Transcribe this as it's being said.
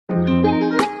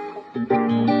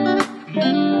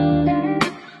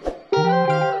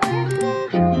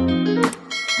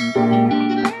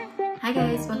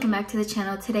to the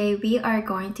channel. Today we are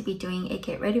going to be doing a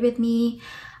get ready with me.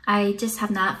 I just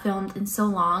have not filmed in so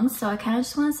long, so I kind of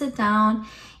just want to sit down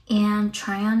and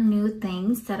try on new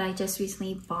things that I just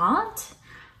recently bought.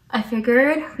 I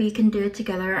figured we can do it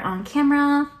together on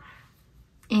camera,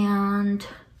 and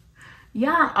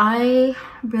yeah, I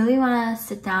really want to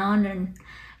sit down and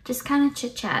just kind of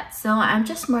chit chat. So I'm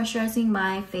just moisturizing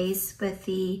my face with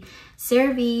the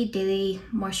CeraVe Daily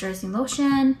Moisturizing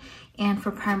Lotion. And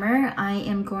for primer, I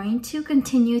am going to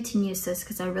continue to use this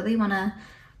because I really want to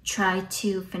try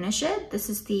to finish it. This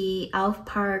is the e.l.f.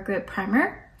 Power Grip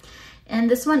Primer. And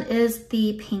this one is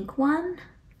the pink one.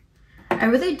 I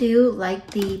really do like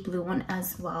the blue one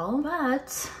as well.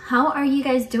 But how are you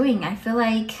guys doing? I feel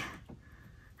like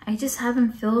I just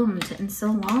haven't filmed in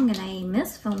so long and I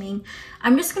miss filming.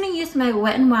 I'm just going to use my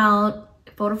Wet n Wild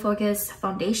Photo Focus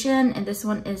foundation, and this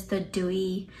one is the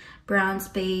Dewy Bronze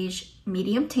Beige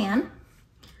Medium Tan.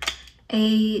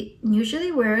 I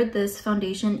usually wear this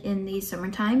foundation in the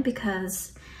summertime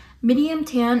because medium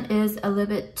tan is a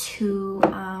little bit too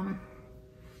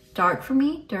dark for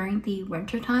me during the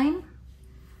winter time.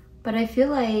 But I feel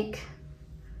like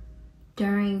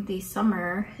during the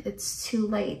summer it's too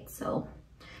light, so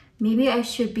maybe I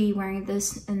should be wearing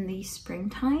this in the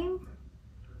springtime.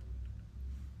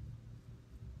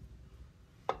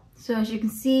 So as you can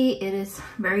see, it is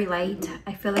very light.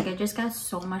 I feel like I just got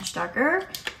so much darker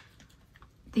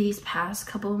these past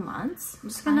couple of months. I'm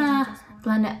just gonna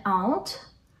blend it out.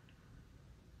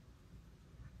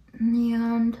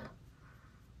 And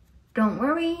don't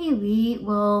worry, we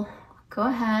will go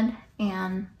ahead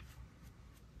and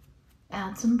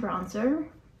add some bronzer.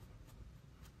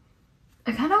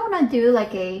 I kind of want to do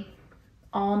like a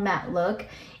all matte look.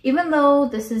 Even though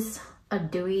this is a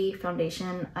dewy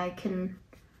foundation, I can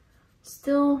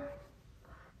still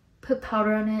put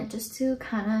powder on it just to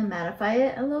kind of mattify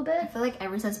it a little bit. I feel like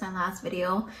ever since my last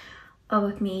video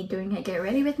with me doing a get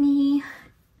ready with me,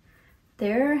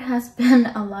 there has been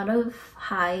a lot of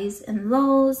highs and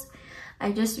lows.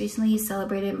 I just recently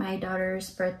celebrated my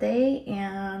daughter's birthday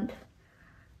and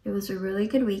it was a really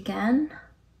good weekend.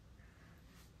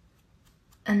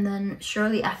 And then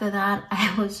shortly after that,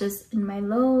 I was just in my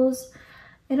lows.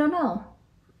 I don't know.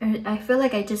 I feel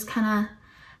like I just kind of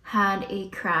had a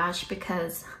crash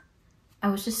because I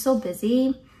was just so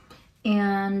busy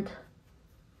and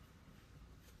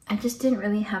I just didn't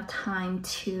really have time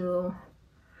to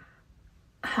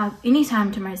have any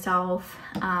time to myself,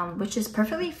 which is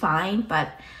perfectly fine,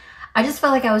 but I just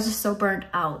felt like I was just so burnt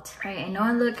out. Right, I know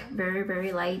I look very,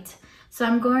 very light, so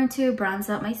I'm going to bronze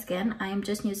out my skin. I am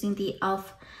just using the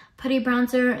e.l.f. Putty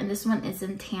Bronzer, and this one is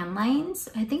in Tan Lines.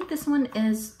 I think this one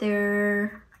is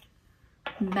their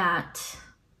matte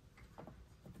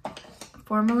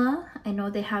formula. I know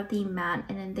they have the matte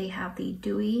and then they have the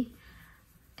dewy.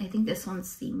 I think this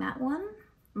one's the matte one.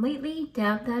 Lightly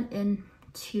dab that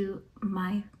into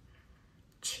my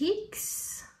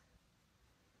cheeks.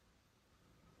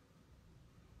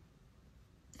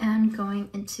 And going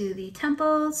into the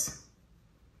temples.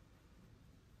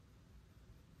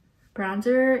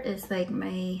 Bronzer is like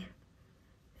my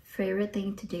favorite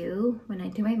thing to do when I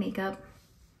do my makeup.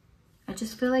 I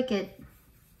just feel like it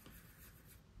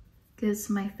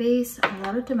gives my face a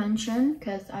lot of dimension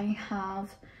because I have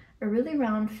a really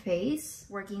round face.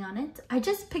 Working on it, I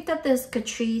just picked up this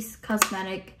Catrice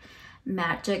Cosmetic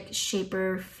Magic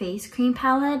Shaper Face Cream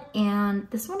Palette, and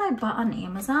this one I bought on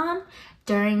Amazon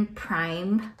during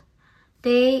Prime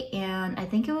Day, and I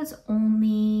think it was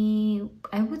only,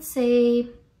 I would say,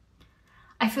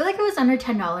 I feel like it was under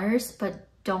 $10, but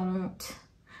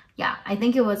yeah, I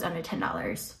think it was under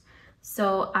 $10.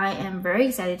 So I am very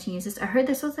excited to use this. I heard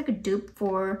this was like a dupe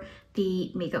for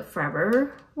the Makeup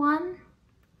Forever one.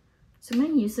 So I'm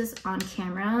going to use this on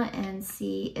camera and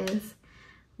see if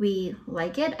we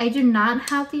like it. I do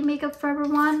not have the Makeup Forever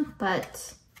one,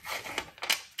 but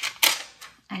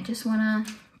I just want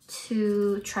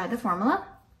to try the formula.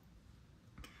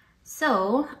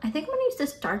 So I think I'm going to use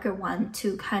this darker one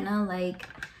to kind of like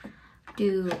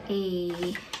do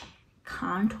a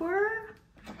contour,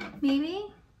 maybe.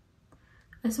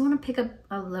 I just want to pick up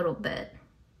a little bit.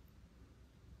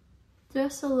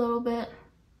 Just a little bit.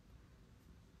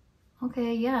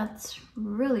 Okay, yeah, it's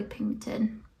really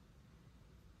pigmented.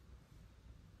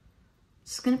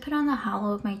 Just gonna put on the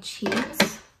hollow of my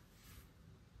cheeks.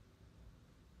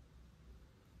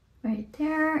 Right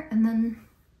there, and then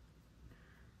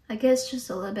I guess just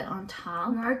a little bit on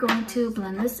top. We're going to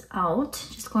blend this out.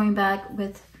 Just going back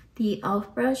with the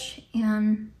e.l.f. brush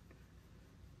and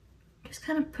just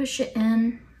kind of push it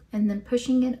in and then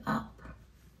pushing it up.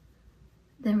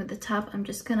 Then with the top, I'm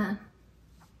just gonna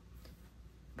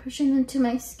pushing into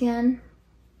my skin.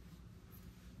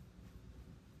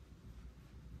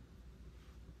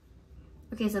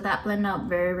 Okay, so that blended out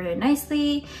very, very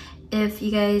nicely. If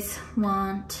you guys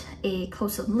want a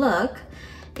closer look,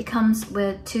 it comes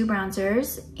with 2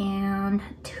 bronzers and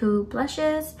 2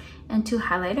 blushes and 2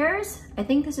 highlighters. I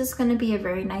think this is gonna be a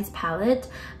very nice palette,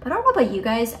 but I don't know about you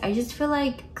guys, I just feel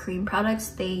like cream products,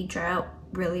 they dry out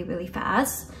really, really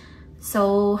fast.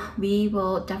 So we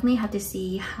will definitely have to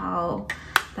see how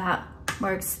that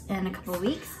works in a couple of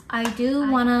weeks. I do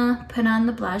wanna put on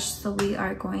the blush, so we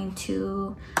are going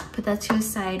to put that to the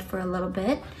side for a little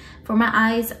bit. For my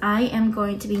eyes, I am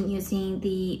going to be using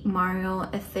the Mario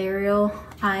Ethereal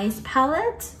Eyes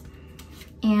palette.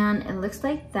 And it looks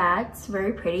like that. It's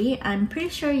very pretty. I'm pretty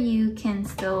sure you can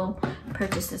still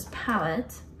purchase this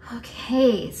palette.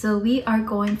 Okay, so we are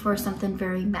going for something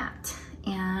very matte.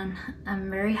 And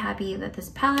I'm very happy that this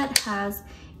palette has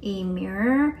a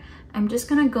mirror. I'm just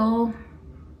gonna go,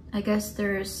 I guess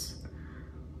there's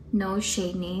no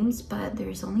shade names, but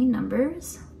there's only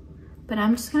numbers. But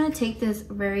I'm just gonna take this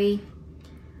very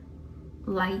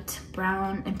light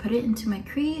brown and put it into my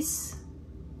crease.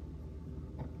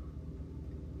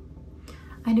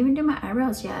 I didn't even do my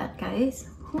eyebrows yet, guys.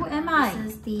 Who am I?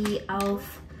 This is the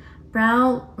e.l.f.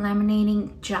 Brow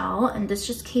Laminating Gel, and this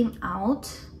just came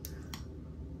out.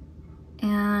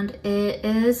 And it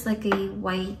is like a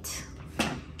white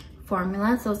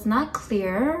formula, so it's not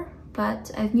clear,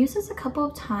 but I've used this a couple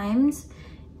of times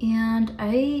and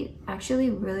I actually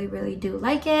really, really do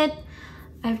like it.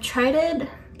 I've tried it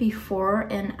before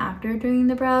and after doing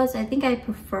the brows. I think I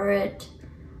prefer it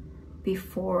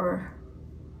before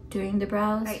doing the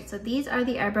brows. All right, so these are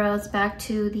the eyebrows. Back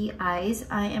to the eyes.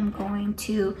 I am going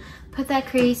to put that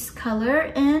crease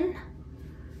color in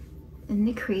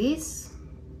the crease.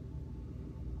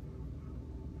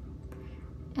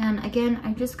 And again,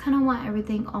 I just kind of want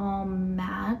everything all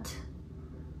matte.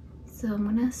 So I'm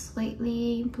gonna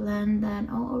slightly blend that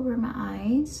all over my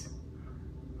eyes.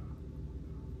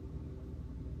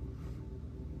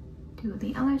 Do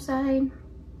the other side.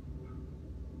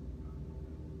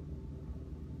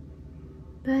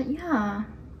 But yeah,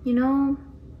 you know,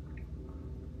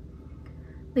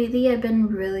 lately I've been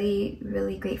really,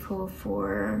 really grateful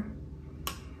for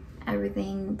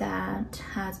everything that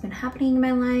has been happening in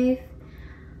my life.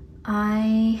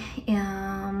 I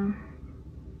am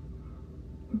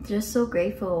just so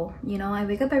grateful. You know, I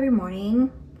wake up every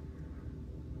morning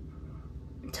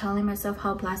telling myself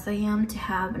how blessed I am to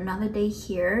have another day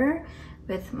here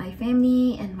with my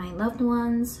family and my loved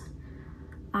ones.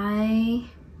 I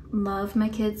love my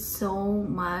kids so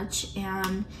much,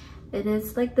 and it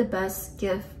is like the best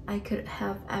gift I could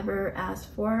have ever asked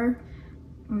for.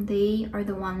 They are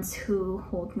the ones who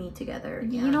hold me together.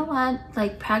 Yeah. You know what,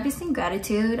 like practicing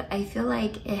gratitude, I feel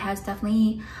like it has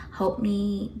definitely helped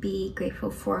me be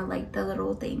grateful for like the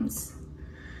little things,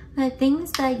 the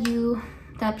things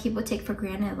that people take for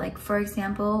granted. Like for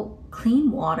example,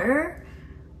 clean water.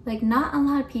 Like not a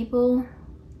lot of people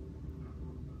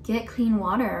get clean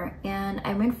water, and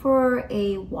I went for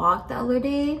a walk the other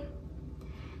day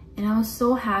and I was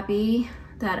so happy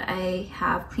that I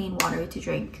have clean water to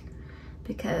drink,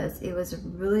 because it was a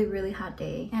really, really hot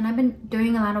day. And I've been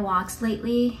doing a lot of walks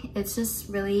lately. It's just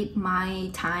really my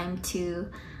time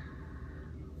to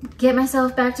get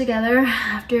myself back together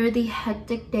after the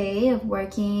hectic day of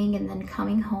working and then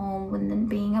coming home and then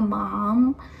being a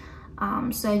mom.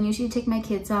 So I usually take my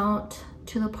kids out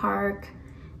to the park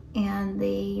and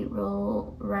they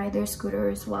will ride their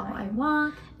scooters while I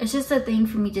walk. It's just a thing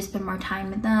for me to spend more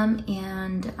time with them.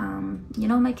 And you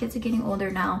know, my kids are getting older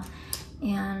now,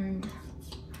 and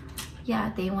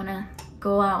yeah, they want to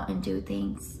go out and do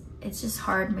things. It's just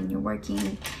hard when you're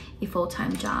working a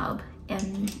full-time job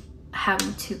and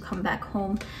having to come back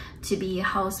home to be a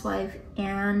housewife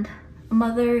and a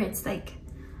mother. It's like,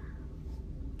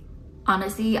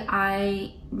 honestly,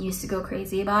 I used to go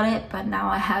crazy about it, but now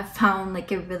I have found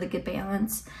like a really good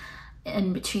balance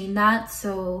in between that.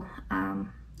 So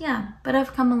yeah, but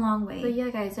I've come a long way. But yeah,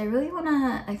 guys, I really want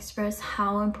to express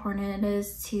how important it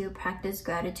is to practice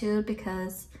gratitude,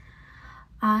 because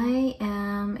I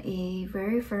am a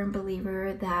very firm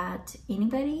believer that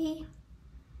anybody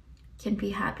can be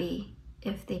happy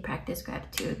if they practice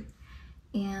gratitude.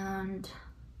 And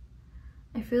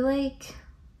I feel like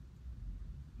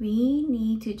we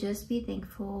need to just be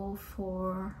thankful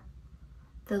for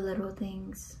the little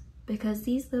things, because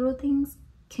these little things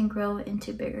can grow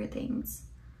into bigger things.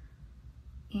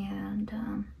 And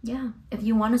yeah, if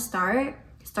you want to start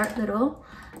little,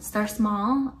 start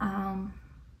small.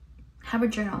 Have a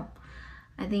journal.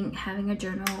 I think having a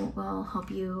journal will help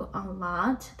you a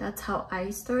lot. That's how I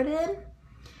started.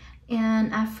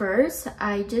 And at first,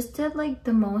 I just did like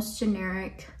the most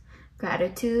generic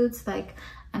gratitudes, like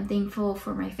I'm thankful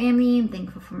for my family, I'm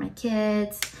thankful for my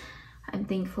kids, I'm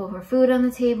thankful for food on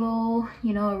the table,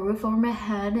 you know, a roof over my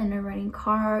head and a running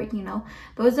car, you know.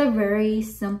 Those are very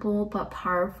simple but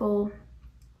powerful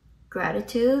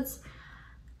gratitudes.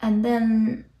 And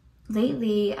then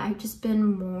lately, I've just been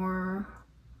more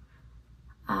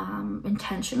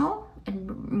intentional and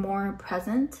more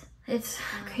present. It's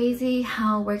crazy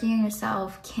how working on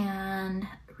yourself can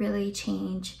really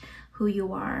change who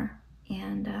you are.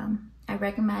 And I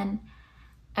recommend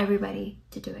everybody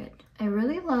to do it. I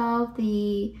really love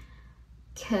the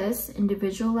Kiss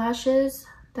individual lashes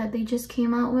that they just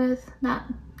came out with.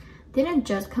 They didn't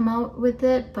just come out with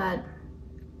it, but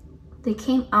they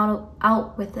came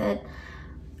out with it.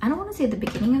 I don't want to say the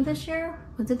beginning of this year.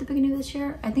 Was it the beginning of this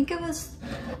year? I think it was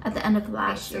at the end of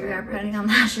last year. We are putting on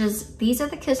lashes. These are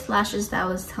the Kiss lashes that I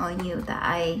was telling you that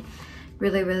I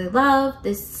really, really love.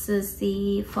 This is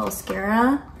the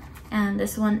Falscara, and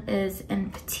this one is in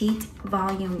Petite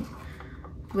Volume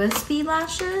Wispy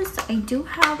lashes. I do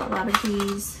have a lot of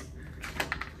these.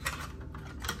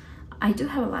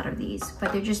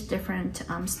 But they're just different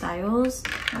styles.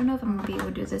 I don't know if I'm gonna be able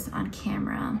to do this on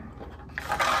camera,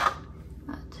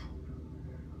 but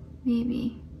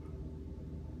maybe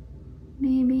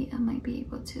I might be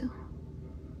able to.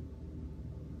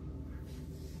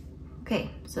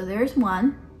 Okay, so there's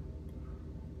one.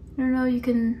 I don't know, you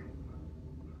can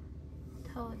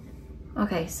tell.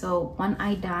 Okay, so one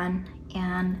eye done,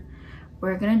 and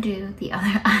we're gonna do the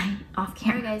other eye off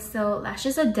camera. Alright guys, so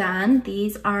lashes are done.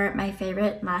 These are my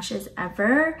favorite lashes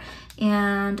ever,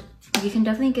 and you can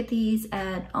definitely get these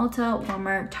at Ulta,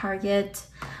 Walmart, Target.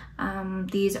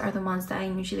 These are the ones that I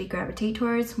usually gravitate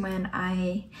towards when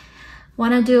I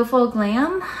want to do a full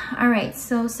glam. Alright,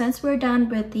 so since we're done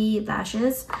with the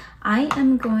lashes, I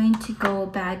am going to go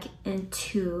back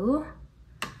into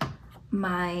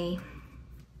my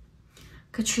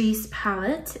Catrice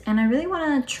palette, and I really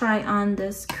want to try on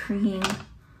this cream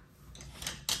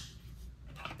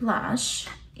blush,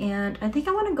 and I think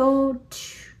I want to go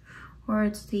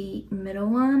towards the middle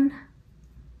one.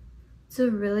 It's a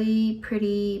really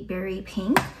pretty berry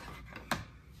pink,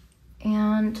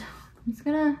 and I'm just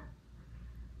gonna,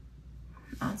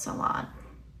 that's a lot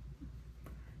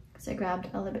because I grabbed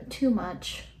a little bit too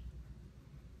much.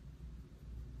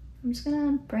 I'm just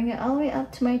gonna bring it all the way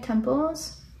up to my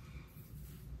temples.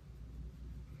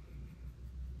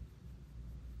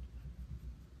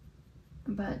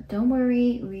 But don't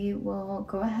worry, we will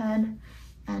go ahead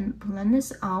and blend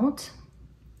this out.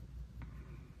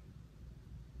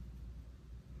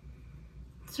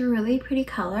 It's a really pretty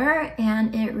color,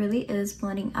 and it really is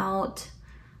blending out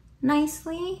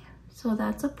nicely, so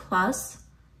that's a plus.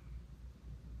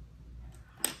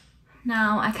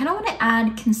 Now, I kind of want to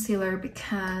add concealer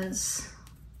because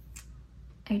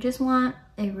I just want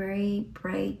a very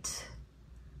bright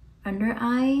under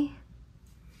eye.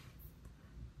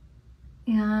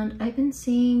 And I've been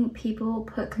seeing people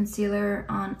put concealer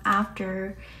on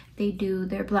after they do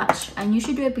their blush. And you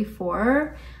should do it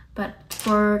before, but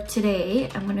for today,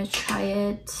 I'm gonna try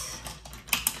it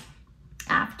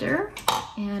after.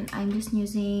 And I'm just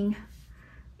using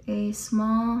a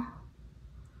small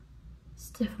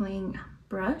stippling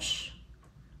brush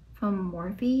from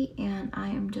Morphe, and I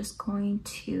am just going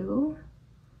to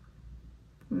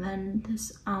blend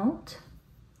this out.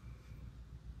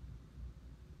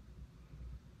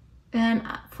 And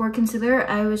for concealer,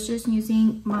 I was just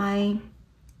using my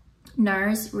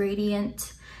NARS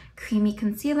Radiant Creamy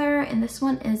Concealer, and this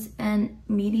one is in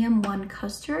Medium 1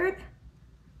 Custard.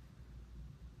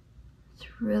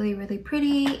 It's really, really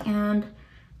pretty, and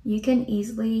you can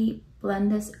easily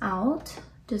blend this out.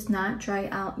 Does not dry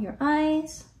out your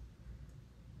eyes.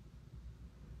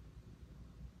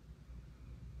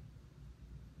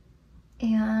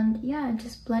 And yeah,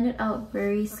 just blend it out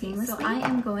very seamlessly. So I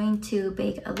am going to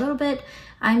bake a little bit.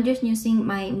 I'm just using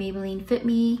my Maybelline Fit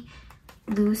Me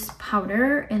loose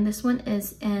powder, and this one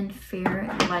is in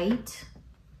Fair Light.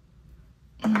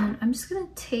 And I'm just gonna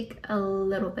take a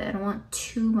little bit. I don't want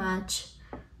too much.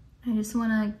 I just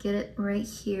wanna get it right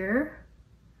here,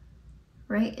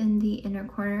 right in the inner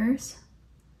corners,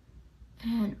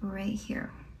 and right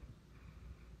here.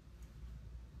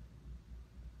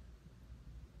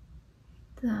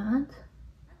 That.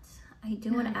 I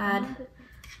do want to add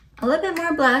a little bit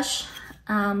more blush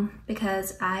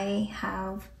because I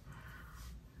have,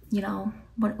 you know,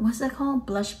 what's that called?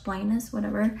 Blush blindness,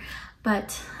 whatever.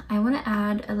 But I want to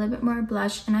add a little bit more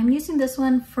blush, and I'm using this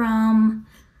one from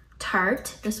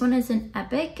Tarte. This one is in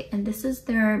Epic, and this is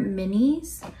their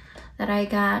minis that I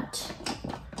got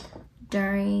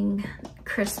during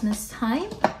Christmas time.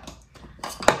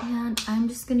 And I'm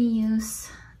just gonna use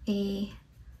a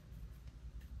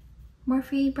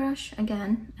Morphe brush.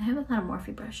 Again, I have a lot of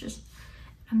Morphe brushes.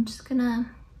 I'm just gonna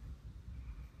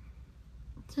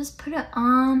just put it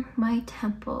on my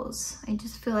temples. I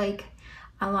just feel like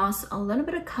I lost a little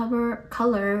bit of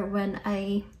color when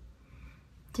I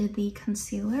did the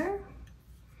concealer.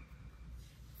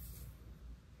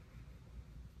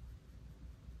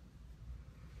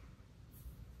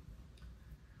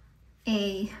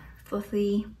 A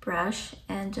fluffy brush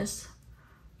and just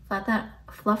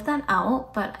fluff that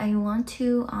out, but I want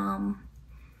to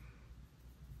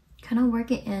kind of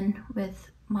work it in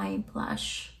with my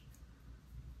blush.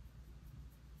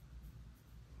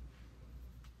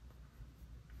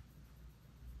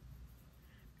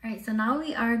 Alright, so now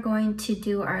we are going to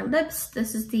do our lips.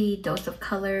 This is the Dose of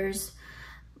Colors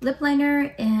lip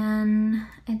liner, and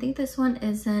I think this one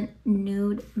is in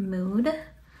Nude Mood.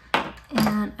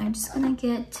 And I'm just gonna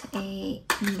get a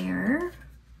mirror.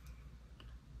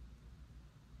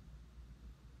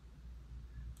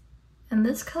 And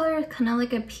this color is kind of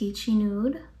like a peachy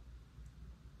nude.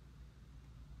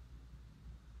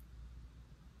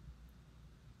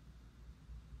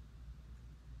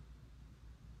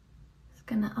 Just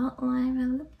gonna outline my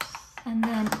lips. And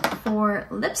then for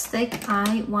lipstick,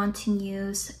 I want to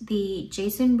use the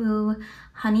Jason Wu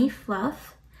Honey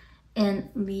Fluff and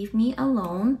Leave Me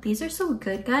Alone. These are so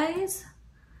good, guys.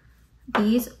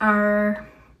 These are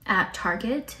at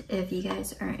Target if you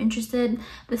guys are interested.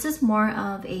 This is more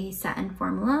of a satin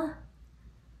formula.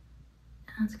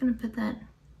 I'm just gonna put that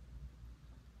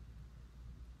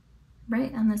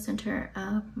right on the center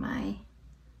of my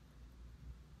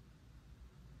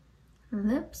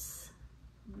lips.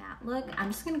 Matte look.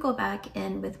 I'm just gonna go back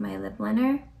in with my lip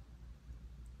liner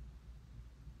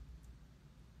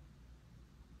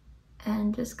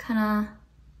and just kind of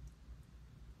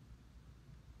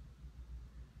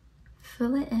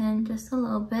fill it in just a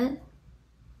little bit.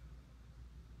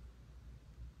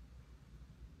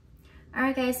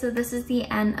 Alright guys, so this is the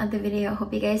end of the video. I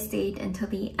hope you guys stayed until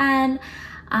the end.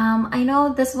 I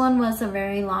know this one was a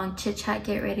very long chit chat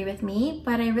get ready with me,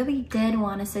 but I really did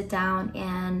want to sit down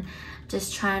and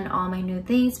just try on all my new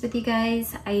things with you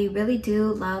guys. I really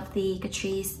do love the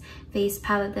Catrice face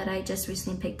palette that I just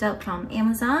recently picked up from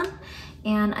Amazon.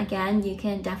 And again, you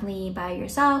can definitely buy it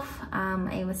yourself.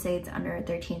 I would say it's under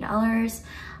 $13,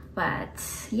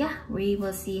 but yeah, we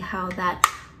will see how that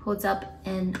holds up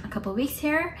in a couple weeks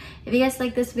here. If you guys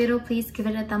like this video, please give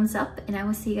it a thumbs up, and I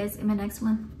will see you guys in my next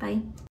one. Bye.